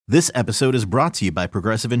This episode is brought to you by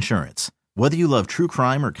Progressive Insurance. Whether you love true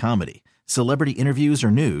crime or comedy, celebrity interviews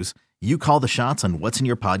or news, you call the shots on what's in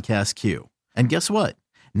your podcast queue. And guess what?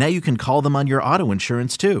 Now you can call them on your auto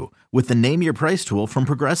insurance too with the Name Your Price tool from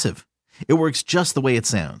Progressive. It works just the way it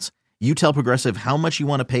sounds. You tell Progressive how much you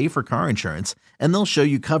want to pay for car insurance, and they'll show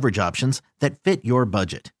you coverage options that fit your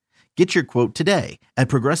budget. Get your quote today at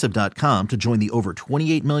Progressive.com to join the over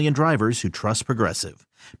 28 million drivers who trust Progressive.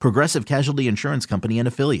 Progressive Casualty Insurance Company and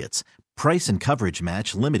Affiliates. Price and coverage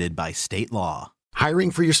match limited by state law. Hiring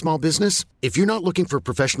for your small business? If you're not looking for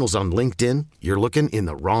professionals on LinkedIn, you're looking in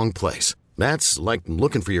the wrong place. That's like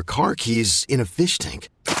looking for your car keys in a fish tank.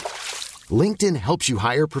 LinkedIn helps you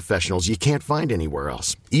hire professionals you can't find anywhere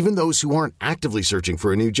else, even those who aren't actively searching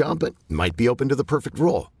for a new job but might be open to the perfect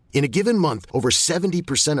role. In a given month, over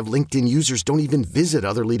 70% of LinkedIn users don't even visit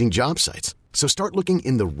other leading job sites. So start looking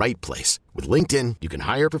in the right place. With LinkedIn, you can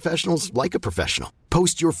hire professionals like a professional.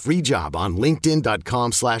 Post your free job on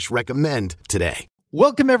linkedin.com/recommend today.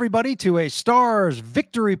 Welcome, everybody, to a Stars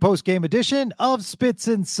victory postgame edition of Spits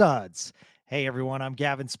and Suds. Hey, everyone, I'm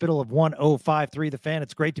Gavin Spittle of 1053 The Fan.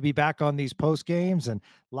 It's great to be back on these postgames and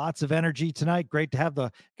lots of energy tonight. Great to have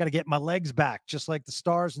got to get my legs back, just like the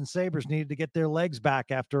Stars and Sabres needed to get their legs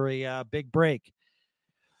back after a big break.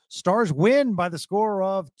 Stars win by the score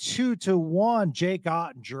of 2-1. Jake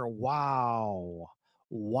Oettinger.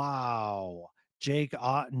 Wow. Jake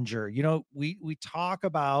Oettinger. You know, we talk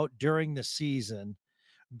about during the season,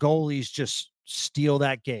 goalies just steal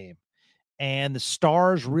that game. And the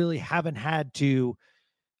Stars really haven't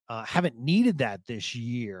needed that this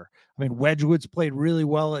year. I mean, Wedgwood's played really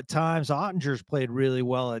well at times. Ottinger's played really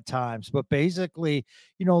well at times. But basically,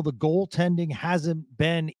 you know, the goaltending hasn't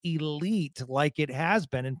been elite like it has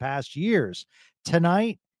been in past years.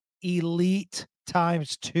 Tonight, elite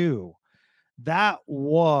times 2. That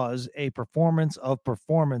was a performance of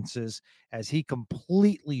performances as he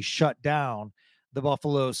completely shut down the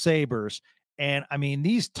Buffalo Sabres. And I mean,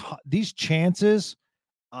 these chances,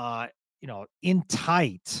 in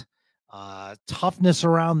tight, toughness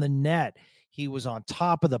around the net. He was on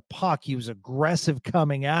top of the puck. He was aggressive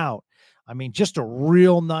coming out. I mean, just a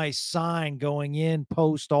real nice sign going in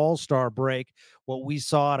post All-Star break, what we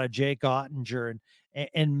saw out of Jake Oettinger,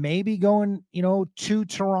 and maybe going, to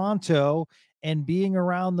Toronto and being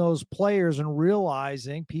around those players and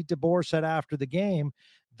realizing, Pete DeBoer said after the game,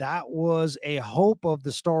 that was a hope of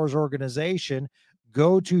the Stars organization.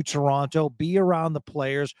 Go to Toronto, be around the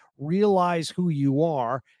players, realize who you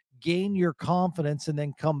are, gain your confidence, and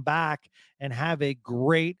then come back and have a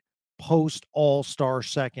great post All-Star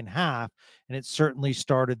second half. And it certainly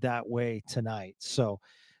started that way tonight. So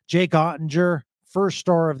Jake Oettinger, first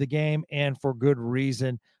star of the game, and for good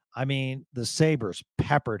reason. I mean, the Sabres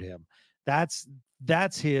peppered him. That's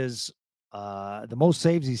his the most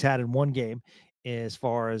saves he's had in one game, as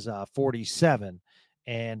far as 47.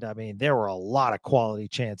 And I mean, there were a lot of quality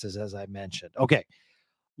chances, as I mentioned. Okay,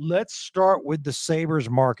 let's start with the Sabres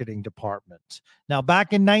marketing department. Now,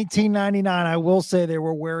 back in 1999, I will say they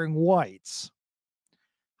were wearing whites.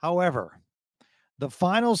 However, the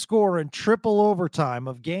final score in triple overtime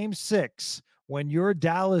of Game 6, when your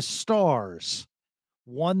Dallas Stars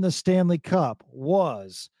won the Stanley Cup,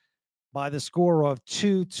 was by the score of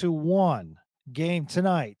 2-1. Game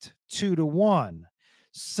tonight, 2-1.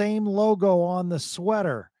 Same logo on the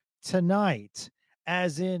sweater tonight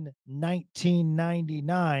as in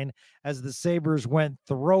 1999 as the Sabres went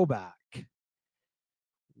throwback.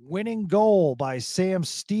 Winning goal by Sam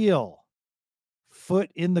Steele,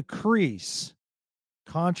 foot in the crease.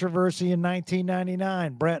 Controversy in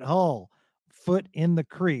 1999, Brett Hull, foot in the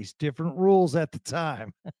crease. Different rules at the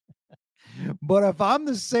time. But if I'm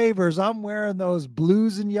the Sabres, I'm wearing those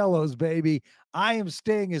blues and yellows, baby. I am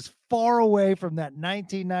staying as far away from that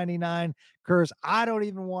 1999 curse. I don't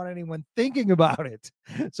even want anyone thinking about it.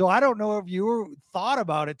 So I don't know if you thought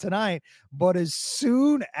about it tonight, but as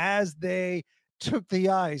soon as they took the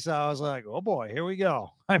ice, I was like, oh boy, here we go.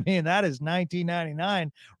 I mean, that is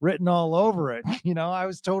 1999 written all over it. I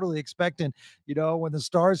was totally expecting, when the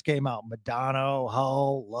Stars came out, Madonna,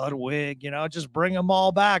 Hull, Ludwig, just bring them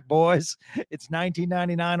all back, boys. It's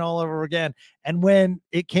 1999 all over again. And when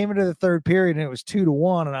it came into the third period and it was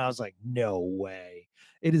 2-1, and I was like, no way.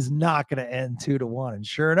 It is not going to end 2-1. And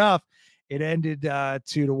sure enough, it ended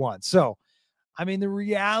 2-1. So, I mean, the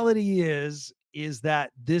reality is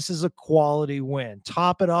that this is a quality win.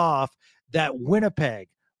 Top it off, that Winnipeg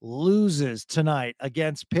loses tonight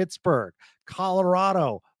against Pittsburgh.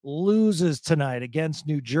 Colorado loses tonight against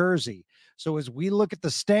New Jersey. So as we look at the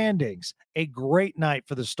standings, a great night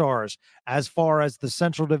for the Stars as far as the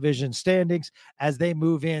Central Division standings as they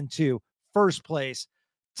move into first place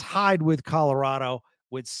tied with Colorado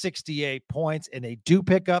with 68 points, and they do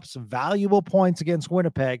pick up some valuable points against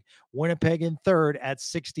Winnipeg. Winnipeg in third at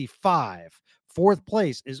 65. Fourth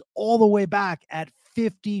place is all the way back at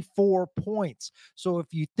 54 points. So if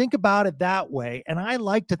you think about it that way, and I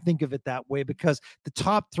like to think of it that way because the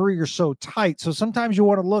top three are so tight. So sometimes you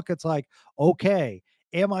want to look, it's like, okay,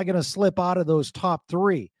 am I going to slip out of those top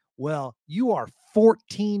three? Well, you are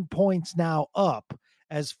 14 points now up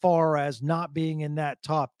as far as not being in that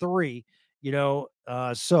top three,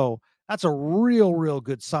 so that's a real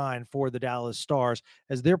good sign for the Dallas Stars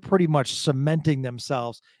as they're pretty much cementing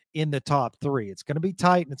themselves in the top three. It's going to be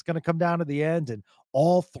tight and it's going to come down to the end, and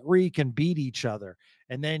all three can beat each other.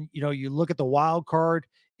 And then, you look at the wild card,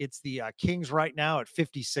 it's the Kings right now at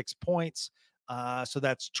 56 points. So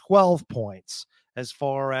that's 12 points. As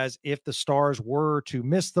far as if the Stars were to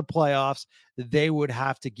miss the playoffs, they would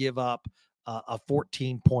have to give up a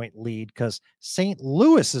 14-point lead because St.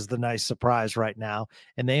 Louis is the nice surprise right now,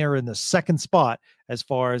 and they are in the second spot as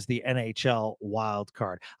far as the NHL wild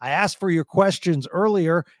card. I asked for your questions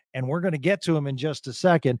earlier, and we're going to get to them in just a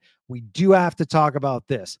second. We do have to talk about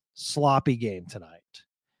this sloppy game tonight.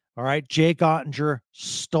 All right, Jake Oettinger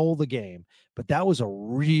stole the game, but that was a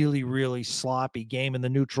really sloppy game in the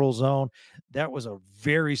neutral zone. That was a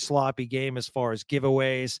very sloppy game as far as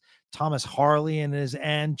giveaways. Thomas Harley in his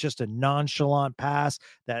end, just a nonchalant pass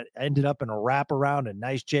that ended up in a wraparound, a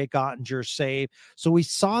nice Jake Oettinger save. So we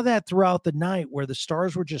saw that throughout the night where the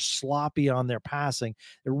Stars were just sloppy on their passing.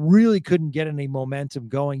 They really couldn't get any momentum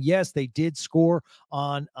going. Yes, they did score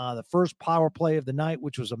on the first power play of the night,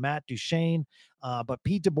 which was a Matt Duchene. But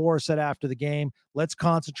Pete DeBoer said after the game, let's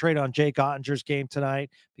concentrate on Jake Ottinger's game tonight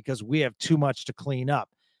because we have too much to clean up.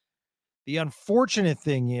 The unfortunate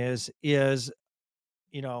thing is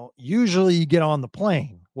usually you get on the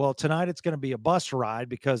plane. Well, tonight it's going to be a bus ride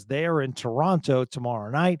because they are in Toronto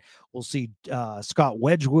tomorrow night. We'll see Scott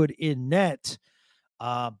Wedgwood in net.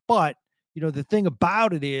 But the thing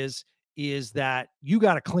about it is that you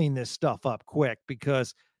got to clean this stuff up quick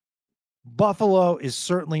because Buffalo is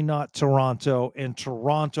certainly not Toronto, and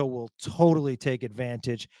Toronto will totally take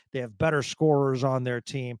advantage. They have better scorers on their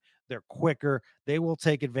team. They're quicker. They will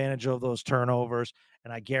take advantage of those turnovers,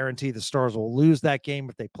 and I guarantee the Stars will lose that game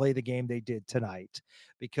if they play the game they did tonight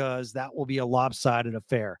because that will be a lopsided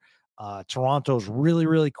affair. Toronto's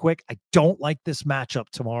really quick. I don't like this matchup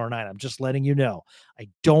tomorrow night. I'm just letting you know. I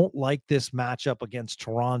don't like this matchup against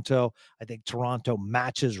Toronto. I think Toronto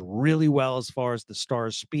matches really well as far as the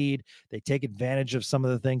Stars' speed. They take advantage of some of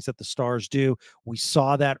the things that the Stars do. We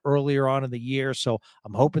saw that earlier on in the year, so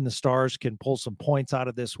I'm hoping the Stars can pull some points out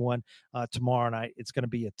of this one tomorrow night. It's going to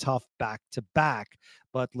be a tough back-to-back,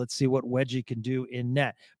 but let's see what Wedgie can do in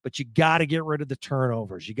net. But you got to get rid of the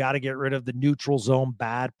turnovers. You got to get rid of the neutral zone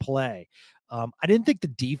bad play. I didn't think the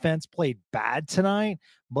defense played bad tonight,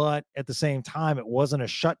 but at the same time, it wasn't a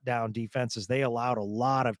shutdown defense as they allowed a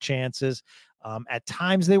lot of chances. At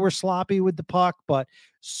times they were sloppy with the puck, but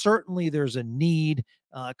certainly there's a need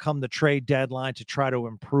come the trade deadline to try to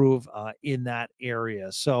improve in that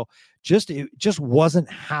area. So it just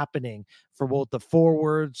wasn't happening for both the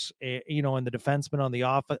forwards, and the defensemen on the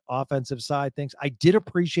offensive side things. I did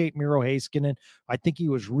appreciate Miro Heiskanen. I think he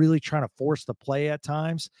was really trying to force the play at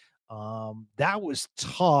times. That was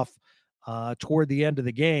tough toward the end of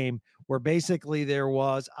the game, where basically there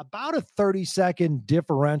was about a 30-second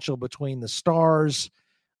differential between the Stars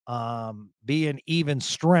being even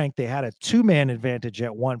strength. They had a two-man advantage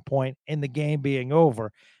at one point in the game being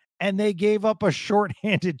over, and they gave up a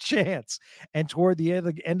shorthanded chance. And toward the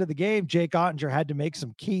end of the game, Jake Oettinger had to make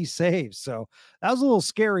some key saves. So that was a little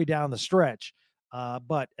scary down the stretch.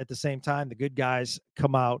 But at the same time, the good guys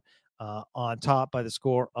come out on top by the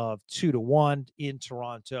score of 2-1 in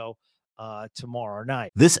Toronto tomorrow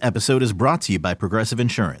night. This episode is brought to you by Progressive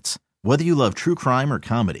Insurance. Whether you love true crime or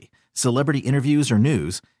comedy, celebrity interviews or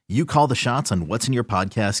news, you call the shots on what's in your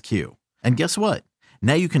podcast queue. And guess what?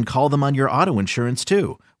 Now you can call them on your auto insurance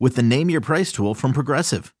too with the Name Your Price tool from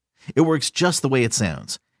Progressive. It works just the way it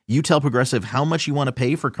sounds. You tell Progressive how much you want to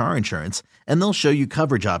pay for car insurance, and they'll show you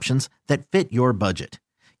coverage options that fit your budget.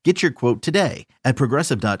 Get your quote today at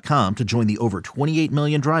Progressive.com to join the over 28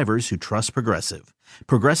 million drivers who trust Progressive.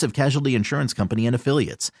 Progressive Casualty Insurance Company and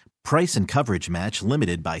Affiliates. Price and coverage match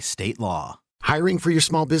limited by state law. Hiring for your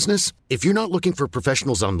small business? If you're not looking for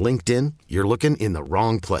professionals on LinkedIn, you're looking in the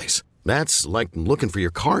wrong place. That's like looking for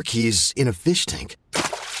your car keys in a fish tank.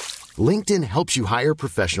 LinkedIn helps you hire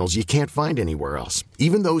professionals you can't find anywhere else,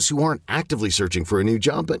 even those who aren't actively searching for a new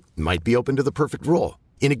job but might be open to the perfect role.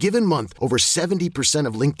 In a given month, over 70%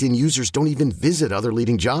 of LinkedIn users don't even visit other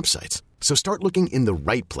leading job sites. So start looking in the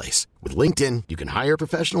right place. With LinkedIn, you can hire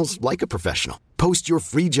professionals like a professional. Post your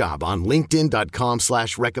free job on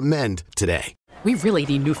linkedin.com/recommend today. We really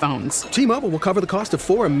need new phones. T-Mobile will cover the cost of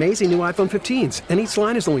 4 amazing new iPhone 15s, and each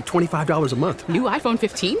line is only $25 a month. New iPhone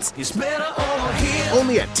 15s? It's better over here.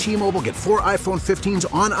 Only at T-Mobile, get 4 iPhone 15s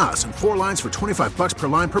on us and 4 lines for $25 per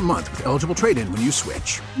line per month with eligible trade-in when you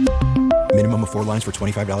switch. Minimum of 4 lines for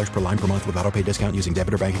 $25 per line per month with autopay discount using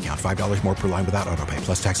debit or bank account. $5 more per line without autopay,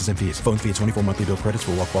 plus taxes and fees. Phone fee at 24 monthly bill credits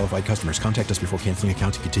for well-qualified customers. Contact us before canceling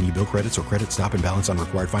account to continue bill credits or credit stop and balance on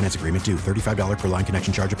required finance agreement due. $35 per line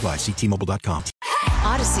connection charge applies. See T-Mobile.com.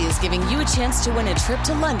 Odyssey is giving you a chance to win a trip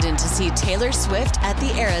to London to see Taylor Swift at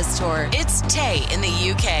the Eras Tour. It's Tay in the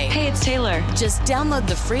UK. Hey, it's Taylor. Just download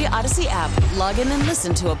the free Odyssey app, log in and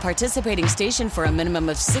listen to a participating station for a minimum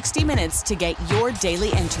of 60 minutes to get your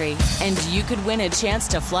daily entry. And you could win a chance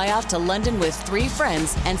to fly off to London with 3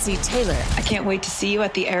 friends and see Taylor. I can't wait to see you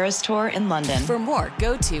at the Eras Tour in London. For more,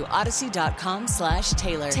 go to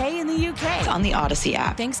odyssey.com/Taylor. Tay in the UK. It's on the Odyssey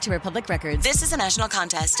app. Thanks to Republic Records. This is a national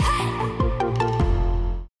contest.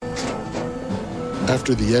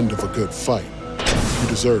 After the end of a good fight, you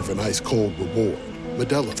deserve an ice-cold reward.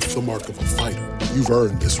 Modelo is the mark of a fighter. You've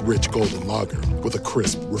earned this rich golden lager with a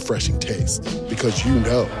crisp, refreshing taste. Because you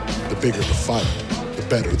know, the bigger the fight, the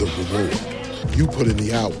better the reward. You put in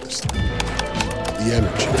the hours, the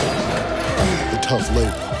energy, the tough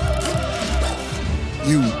labor.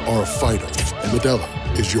 You are a fighter, and Modelo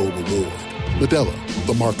is your reward. Modelo,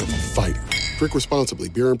 the mark of a fighter. Drink responsibly.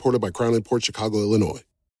 Beer imported by Crown Imports, Chicago, Illinois.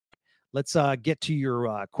 Let's get to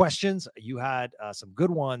your questions. You had some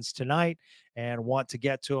good ones tonight and want to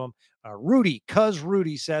get to them. Rudy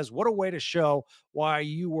says, what a way to show why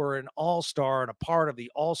you were an all-star and a part of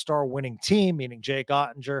the all-star winning team, meaning Jake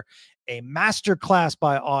Oettinger. A masterclass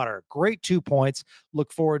by Otter. Great 2 points.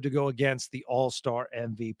 Look forward to go against the all-star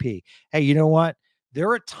MVP. Hey, you know what?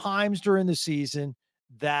 There are times during the season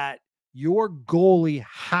that your goalie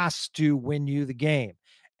has to win you the game.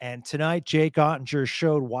 And tonight, Jake Oettinger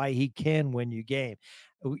showed why he can win you a game.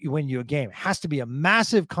 It has to be a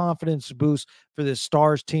massive confidence boost for the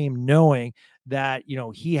Stars team, knowing that,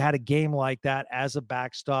 he had a game like that as a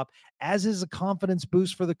backstop, as is a confidence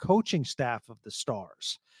boost for the coaching staff of the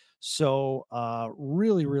Stars. So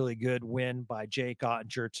really, really good win by Jake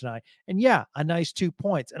Oettinger tonight. And yeah, a nice 2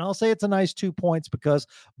 points. And I'll say it's a nice 2 points because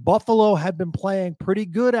Buffalo had been playing pretty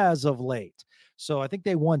good as of late. So I think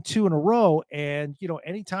they won 2 in a row. And,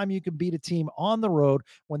 anytime you can beat a team on the road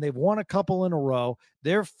when they've won a couple in a row,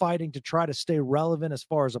 they're fighting to try to stay relevant as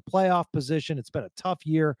far as a playoff position. It's been a tough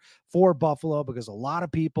year for Buffalo because a lot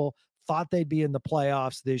of people thought they'd be in the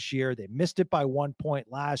playoffs this year. They missed it by 1 point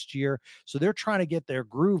last year. So they're trying to get their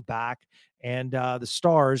groove back. And the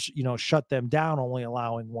Stars, shut them down, only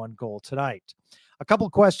allowing 1 goal tonight. A couple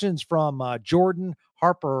of questions from Jordan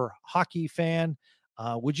Harper, hockey fan.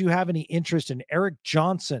 Would you have any interest in Eric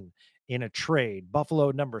Johnson in a trade? Buffalo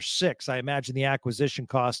number 6. I imagine the acquisition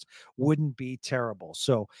cost wouldn't be terrible.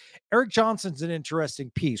 So Eric Johnson's an interesting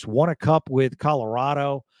piece. Won a cup with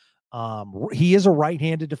Colorado. He is a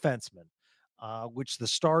right-handed defenseman, which the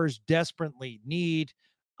Stars desperately need.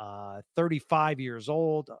 35 years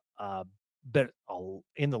old, but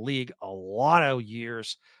in the league a lot of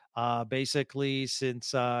years, basically since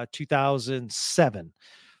 2007.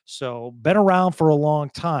 So been around for a long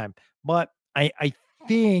time. But I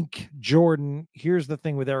think, Jordan, here's the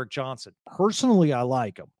thing with Eric Johnson. Personally, I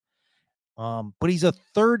like him. But he's a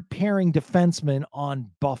third pairing defenseman on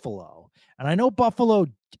Buffalo. And I know Buffalo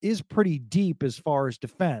is pretty deep as far as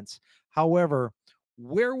defense. However,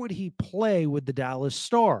 where would he play with the Dallas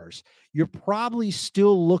Stars? You're probably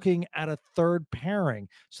still looking at a third pairing.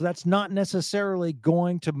 So that's not necessarily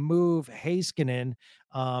going to move Heiskanen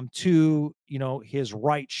to, his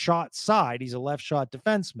right shot side. He's a left shot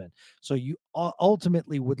defenseman. So you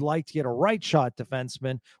ultimately would like to get a right shot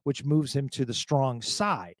defenseman, which moves him to the strong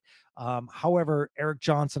side. However, Eric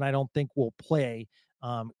Johnson, I don't think will play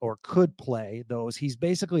or could play those. He's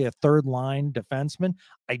basically a third line defenseman.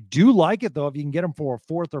 I do like it, though, if you can get him for a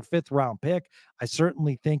 4th or 5th round pick. I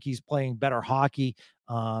certainly think he's playing better hockey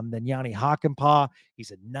than Yanni Hakanpää. He's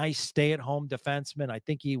a nice stay-at-home defenseman. I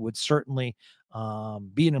think he would certainly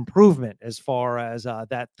be an improvement as far as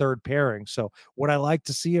that third pairing. So would I like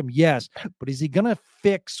to see him? Yes. But is he going to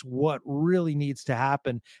fix what really needs to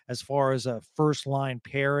happen as far as a first-line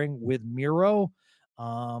pairing with Miro?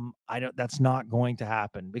 That's not going to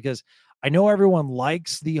happen because I know everyone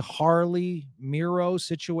likes the Harley Miro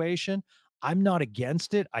situation. I'm not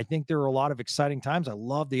against it. I think there are a lot of exciting times. I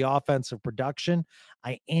love the offensive production.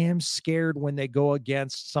 I am scared when they go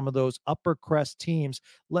against some of those upper crest teams.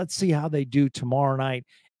 Let's see how they do tomorrow night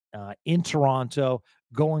in Toronto,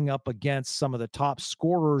 going up against some of the top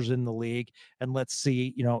scorers in the league, and let's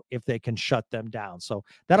see, if they can shut them down. So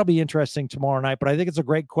that'll be interesting tomorrow night. But I think it's a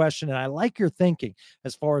great question, and I like your thinking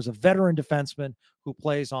as far as a veteran defenseman who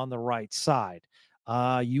plays on the right side.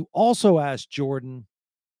 You also asked Jordan,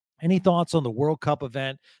 any thoughts on the World Cup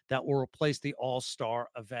event that will replace the All-Star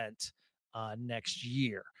event next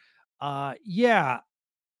year? Yeah,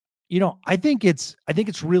 I think it's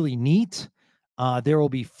really neat. There will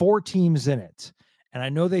be 4 teams in it, and I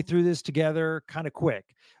know they threw this together kind of quick,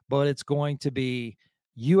 but it's going to be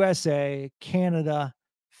USA, Canada,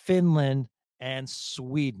 Finland, and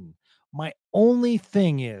Sweden. My only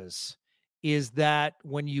thing is that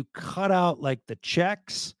when you cut out like the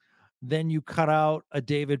Czechs, then you cut out a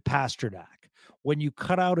David Pastrnak. When you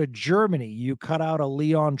cut out a Germany, you cut out a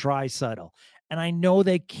Leon Draisaitl. And I know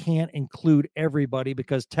they can't include everybody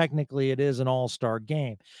because technically it is an all-star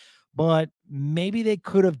game, but maybe they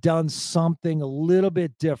could have done something a little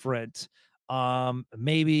bit different.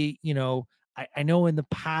 Maybe, I know in the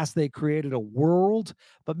past they created a world,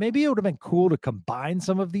 but maybe it would have been cool to combine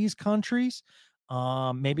some of these countries.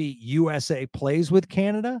 Maybe USA plays with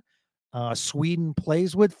Canada, Sweden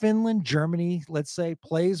plays with Finland, Germany, let's say,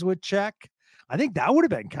 plays with Czech. I think that would have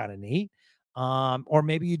been kind of neat. Or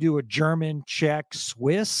maybe you do a German, Czech,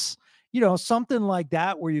 Swiss, something like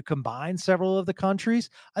that where you combine several of the countries.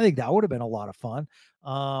 I think that would have been a lot of fun.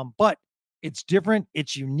 But it's different.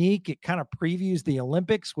 It's unique. It kind of previews the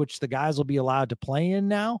Olympics, which the guys will be allowed to play in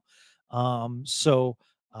now. So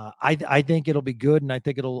I think it'll be good, and I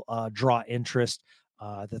think it'll draw interest.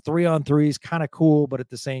 The 3-on-3 is kind of cool, but at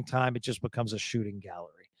the same time, it just becomes a shooting gallery.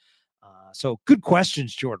 So good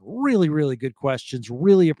questions, Jordan. Really, really good questions.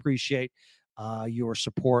 Really appreciate your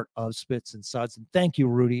support of Spits and Suds. And thank you,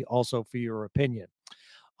 Rudy, also for your opinion.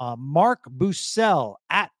 Mark Bussell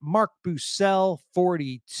at Mark Bussell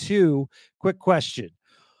 42. Quick question.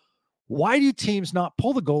 Why do teams not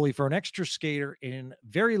pull the goalie for an extra skater in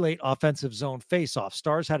very late offensive zone faceoff?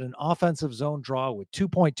 Stars had an offensive zone draw with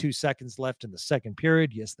 2.2 seconds left in the second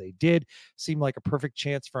period. Yes, they did. Seemed like a perfect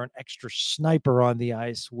chance for an extra sniper on the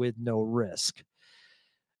ice with no risk.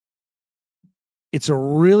 It's a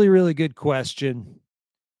really, really good question.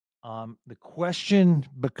 The question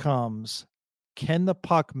becomes, can the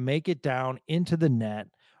puck make it down into the net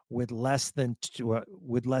with less than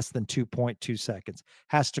 2.2 seconds?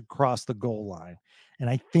 Has to cross the goal line. And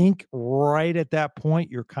I think right at that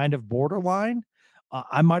point, you're kind of borderline.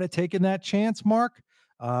 I might have taken that chance, Mark.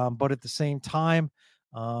 But at the same time,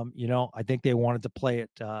 I think they wanted to play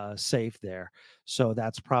it safe there. So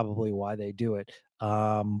that's probably why they do it.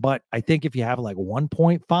 But I think if you have like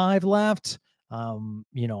 1.5 left,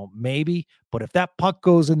 maybe. But if that puck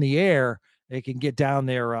goes in the air, it can get down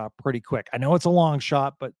there pretty quick. I know it's a long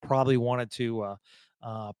shot, but probably wanted to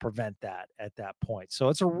prevent that at that point. So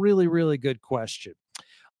it's a really, really good question.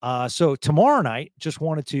 So tomorrow night, just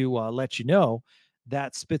wanted to let you know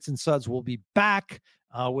that Spits and Suds will be back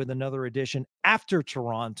with another edition after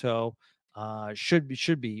Toronto. Should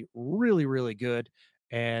be really, really good.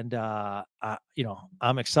 And,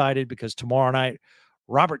 I'm excited because tomorrow night,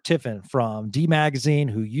 Robert Tiffin from D Magazine,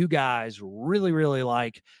 who you guys really, really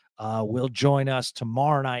like, will join us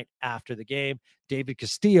tomorrow night after the game. David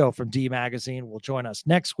Castillo from D Magazine will join us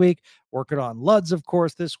next week, working on Luds, of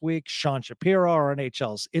course, this week. Sean Shapiro, our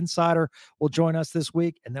NHL's insider, will join us this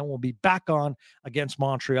week, and then we'll be back on against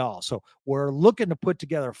Montreal. So we're looking to put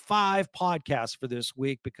together 5 podcasts for this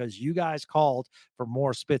week because you guys called for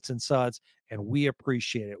more Spits and Suds, and we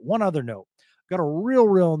appreciate it. One other note. Got a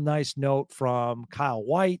real nice note from Kyle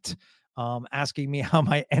White asking me how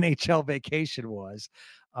my NHL vacation was.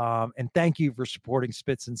 And thank you for supporting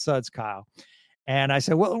Spits and Suds, Kyle. And I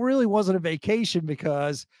said, well, it really wasn't a vacation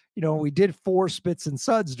because, we did 4 Spits and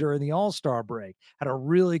Suds during the All-Star break. Had a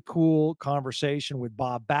really cool conversation with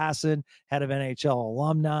Bob Basson, head of NHL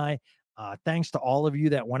alumni. Thanks to all of you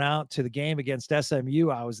that went out to the game against SMU.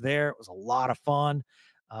 I was there. It was a lot of fun.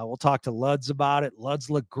 We'll talk to Luds about it. Luds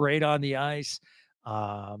look great on the ice.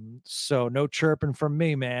 So no chirping from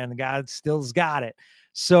me, man. The guy still's got it.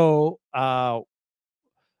 So, but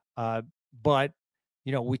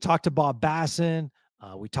we talked to Bob Basson.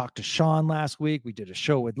 We talked to Sean last week. We did a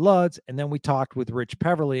show with Luds, and then we talked with Rich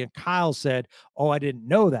Peverly, and Kyle said, oh, I didn't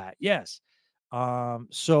know that. Yes.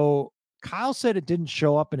 So Kyle said it didn't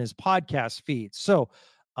show up in his podcast feed. So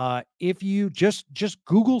if you just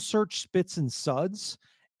Google search Spits and Suds,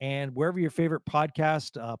 And wherever your favorite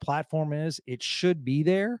podcast platform is, it should be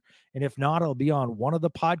there. And if not, it'll be on one of the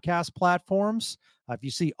podcast platforms. If you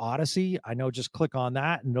see Odyssey, I know, just click on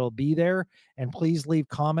that and it'll be there. And please leave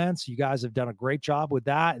comments. You guys have done a great job with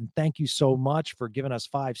that. And thank you so much for giving us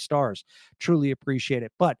 5 stars. Truly appreciate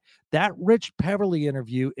it. But that Rich Peverly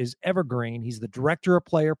interview is evergreen. He's the director of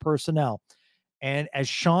player personnel. And as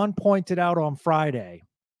Sean pointed out on Friday,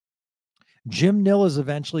 Jim Nill is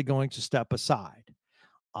eventually going to step aside.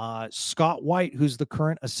 Scott White, who's the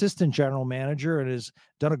current assistant general manager and has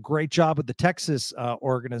done a great job with the Texas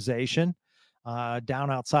organization down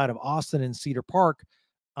outside of Austin in Cedar Park,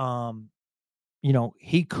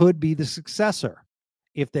 he could be the successor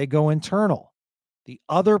if they go internal. The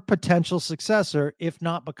other potential successor, if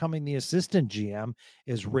not becoming the assistant GM,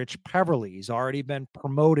 is Rich Peverly. He's already been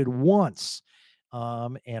promoted once.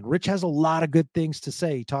 And Rich has a lot of good things to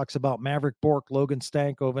say. He talks about Maverick Bork, Logan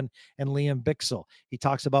Stankoven, and Liam Bixel. He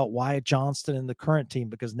talks about Wyatt Johnston and the current team,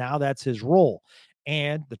 because now that's his role.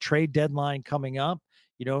 And the trade deadline coming up,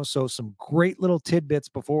 so some great little tidbits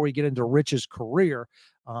before we get into Rich's career,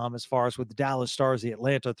 as far as with the Dallas Stars, the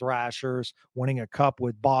Atlanta Thrashers, winning a cup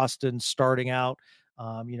with Boston, starting out,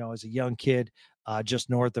 as a young kid, just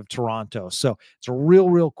north of Toronto. So it's a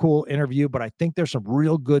real cool interview, but I think there's some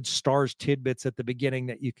real good Stars tidbits at the beginning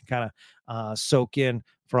that you can kind of soak in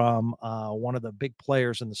from one of the big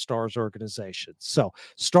players in the Stars organization. So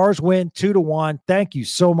Stars win 2-1. Thank you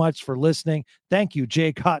so much for listening. Thank you,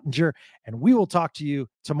 Jay Cottinger. And we will talk to you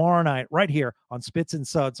tomorrow night right here on Spits and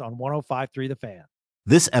Suds on 105.3 The Fan.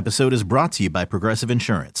 This episode is brought to you by Progressive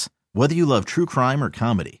Insurance. Whether you love true crime or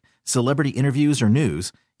comedy, celebrity interviews or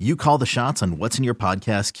news, you call the shots on what's in your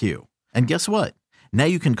podcast queue. And guess what? Now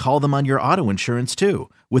you can call them on your auto insurance too,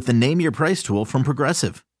 with the Name Your Price tool from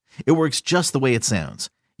Progressive. It works just the way it sounds.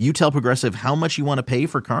 You tell Progressive how much you want to pay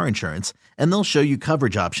for car insurance, and they'll show you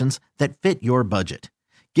coverage options that fit your budget.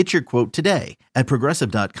 Get your quote today at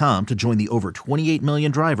Progressive.com to join the over 28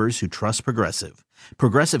 million drivers who trust Progressive.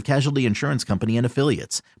 Progressive Casualty Insurance Company and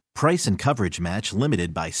Affiliates. Price and coverage match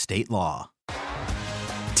limited by state law.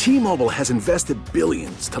 T-Mobile has invested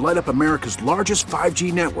billions to light up America's largest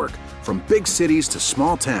 5G network, from big cities to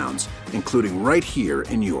small towns, including right here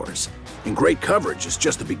in yours. And great coverage is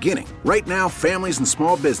just the beginning. Right now, families and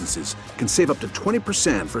small businesses can save up to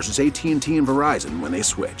 20% versus AT&T and Verizon when they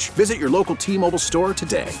switch. Visit your local T-Mobile store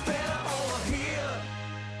today.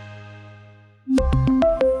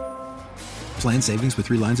 Plan savings with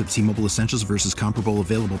 3 lines of T-Mobile Essentials versus comparable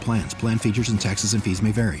available plans. Plan features and taxes and fees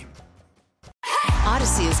may vary.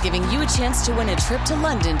 Odyssey is giving you a chance to win a trip to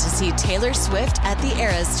London to see Taylor Swift at the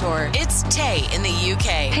Eras Tour. It's Tay in the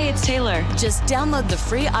UK. Hey, it's Taylor. Just download the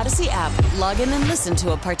free Odyssey app, log in and listen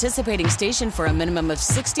to a participating station for a minimum of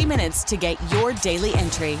 60 minutes to get your daily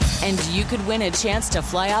entry. And you could win a chance to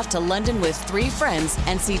fly off to London with 3 friends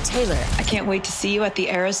and see Taylor. I can't wait to see you at the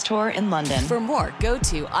Eras Tour in London. For more, go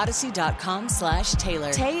to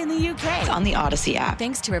odyssey.com/Taylor. Tay in the UK. It's on the Odyssey app.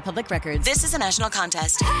 Thanks to Republic Records. This is a national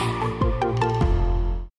contest.